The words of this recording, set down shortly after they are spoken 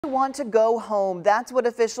Want to go home. That's what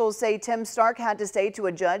officials say Tim Stark had to say to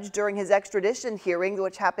a judge during his extradition hearing,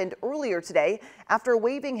 which happened earlier today after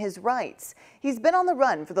waiving his rights. He's been on the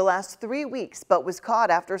run for the last 3 weeks, but was caught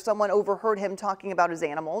after someone overheard him talking about his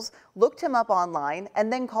animals, looked him up online,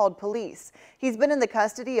 and then called police. He's been in the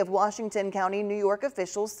custody of Washington County, New York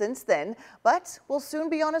officials since then, but will soon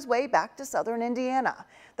be on his way back to southern Indiana.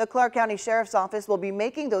 The Clark County Sheriff's Office will be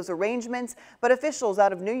making those arrangements, but officials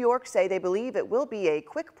out of New York say they believe it will be a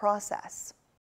quick process.